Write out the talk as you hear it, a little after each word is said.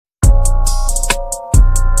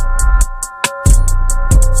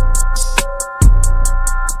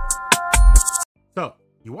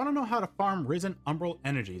You want to know how to farm Risen Umbral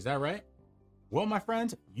Energy, is that right? Well, my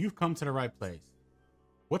friends, you've come to the right place.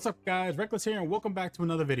 What's up, guys? Reckless here, and welcome back to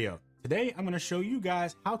another video. Today, I'm going to show you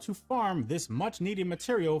guys how to farm this much needed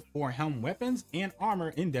material for helm weapons and armor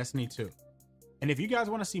in Destiny 2. And if you guys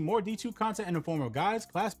want to see more D2 content in the form of guides,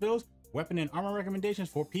 class builds, weapon and armor recommendations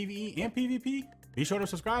for PvE and PvP, be sure to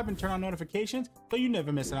subscribe and turn on notifications so you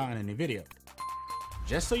never miss out on any video.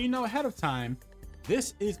 Just so you know ahead of time,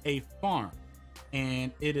 this is a farm.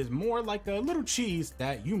 And it is more like a little cheese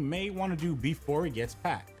that you may want to do before it gets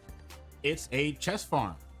packed. It's a chest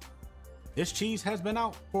farm. This cheese has been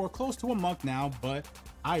out for close to a month now, but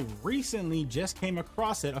I recently just came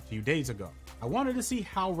across it a few days ago. I wanted to see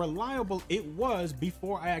how reliable it was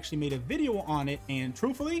before I actually made a video on it, and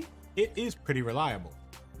truthfully, it is pretty reliable.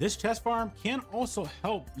 This chest farm can also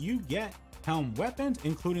help you get helm weapons,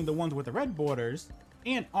 including the ones with the red borders,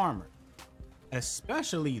 and armor.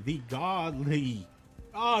 Especially the godly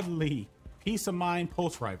Peace of Mind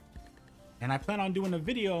pulse rifle. And I plan on doing a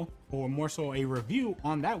video, or more so a review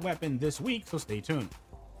on that weapon this week, so stay tuned.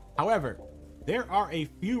 However, there are a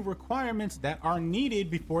few requirements that are needed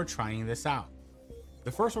before trying this out.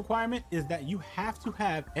 The first requirement is that you have to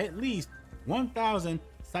have at least 1000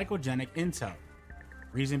 psychogenic intel.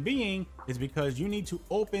 Reason being is because you need to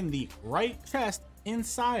open the right chest in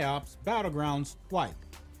PsyOps Battlegrounds twice.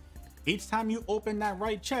 Each time you open that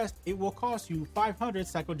right chest, it will cost you 500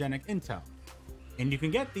 psychogenic intel. And you can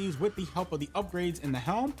get these with the help of the upgrades in the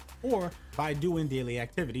helm or by doing daily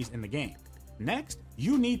activities in the game. Next,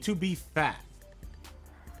 you need to be fast.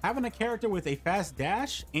 Having a character with a fast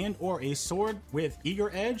dash and or a sword with eager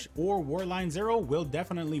edge or warline 0 will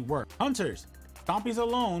definitely work. Hunters, stompies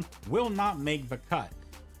alone will not make the cut.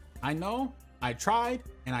 I know, I tried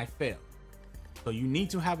and I failed. So you need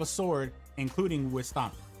to have a sword, including with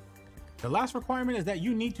stompies. The last requirement is that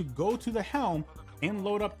you need to go to the helm and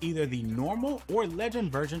load up either the normal or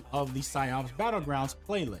legend version of the PsyOps Battlegrounds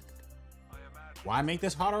playlist. Why make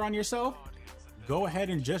this harder on yourself? Go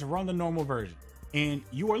ahead and just run the normal version. And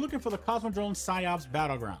you are looking for the Cosmodrome PsyOps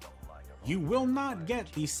Battleground. You will not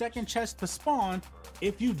get the second chest to spawn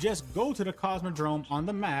if you just go to the Cosmodrome on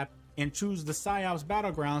the map and choose the PsyOps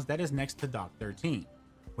Battlegrounds that is next to Dock 13.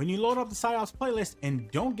 When you load up the PsyOps playlist and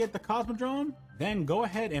don't get the Cosmodrome, then go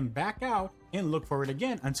ahead and back out and look for it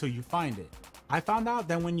again until you find it. I found out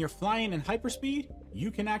that when you're flying in hyperspeed, you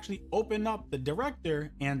can actually open up the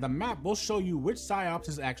director and the map will show you which PsyOps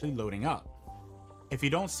is actually loading up. If you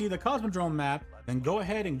don't see the Cosmodrome map, then go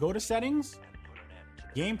ahead and go to settings,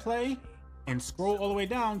 gameplay, and scroll all the way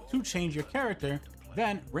down to change your character,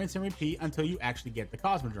 then rinse and repeat until you actually get the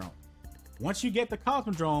Cosmodrome. Once you get the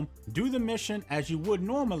Cosmodrome, do the mission as you would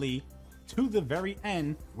normally to the very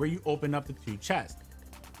end where you open up the two chests.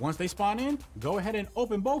 Once they spawn in, go ahead and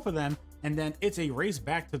open both of them, and then it's a race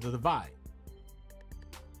back to the divide.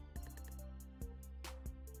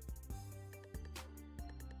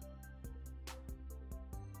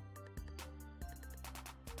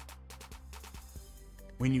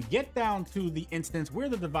 When you get down to the instance where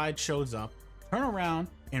the divide shows up, turn around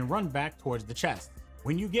and run back towards the chest.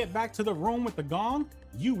 When you get back to the room with the gong,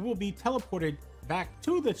 you will be teleported back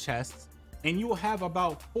to the chests, and you will have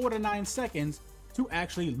about 4 to 9 seconds to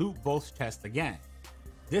actually loot both chests again.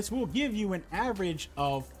 This will give you an average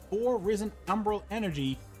of 4 Risen Umbral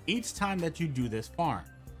Energy each time that you do this farm.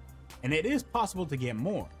 And it is possible to get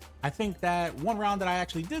more. I think that one round that I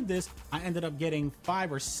actually did this, I ended up getting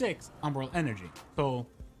 5 or 6 Umbral Energy. So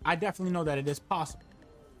I definitely know that it is possible.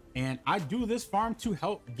 And I do this farm to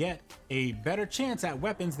help get a better chance at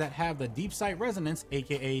weapons that have the deep sight resonance,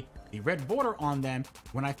 aka the red border on them,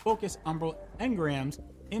 when I focus Umbral engrams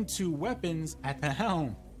into weapons at the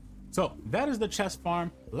helm. So that is the chest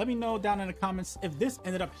farm. Let me know down in the comments if this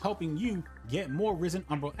ended up helping you get more Risen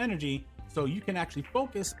Umbral Energy so you can actually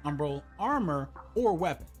focus Umbral armor or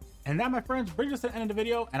weapon. And that, my friends, brings us to the end of the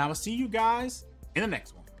video, and I will see you guys in the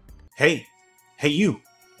next one. Hey you,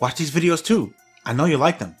 watch these videos too. I know you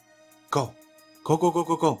like them. Go.